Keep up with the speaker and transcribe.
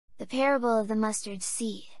parable of the mustard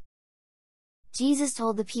seed. Jesus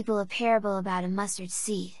told the people a parable about a mustard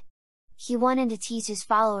seed. He wanted to teach his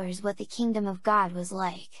followers what the kingdom of God was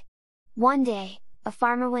like. One day, a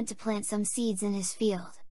farmer went to plant some seeds in his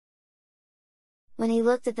field. When he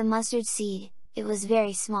looked at the mustard seed, it was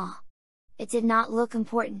very small. It did not look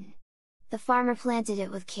important. The farmer planted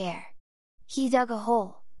it with care. He dug a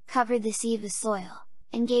hole, covered the seed with soil,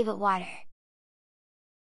 and gave it water.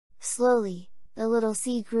 Slowly, the little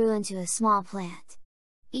seed grew into a small plant.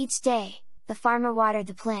 Each day, the farmer watered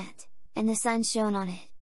the plant, and the sun shone on it.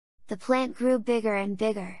 The plant grew bigger and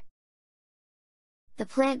bigger. The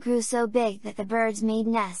plant grew so big that the birds made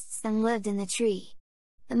nests and lived in the tree.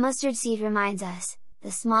 The mustard seed reminds us,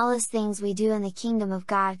 the smallest things we do in the kingdom of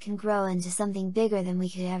God can grow into something bigger than we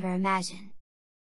could ever imagine.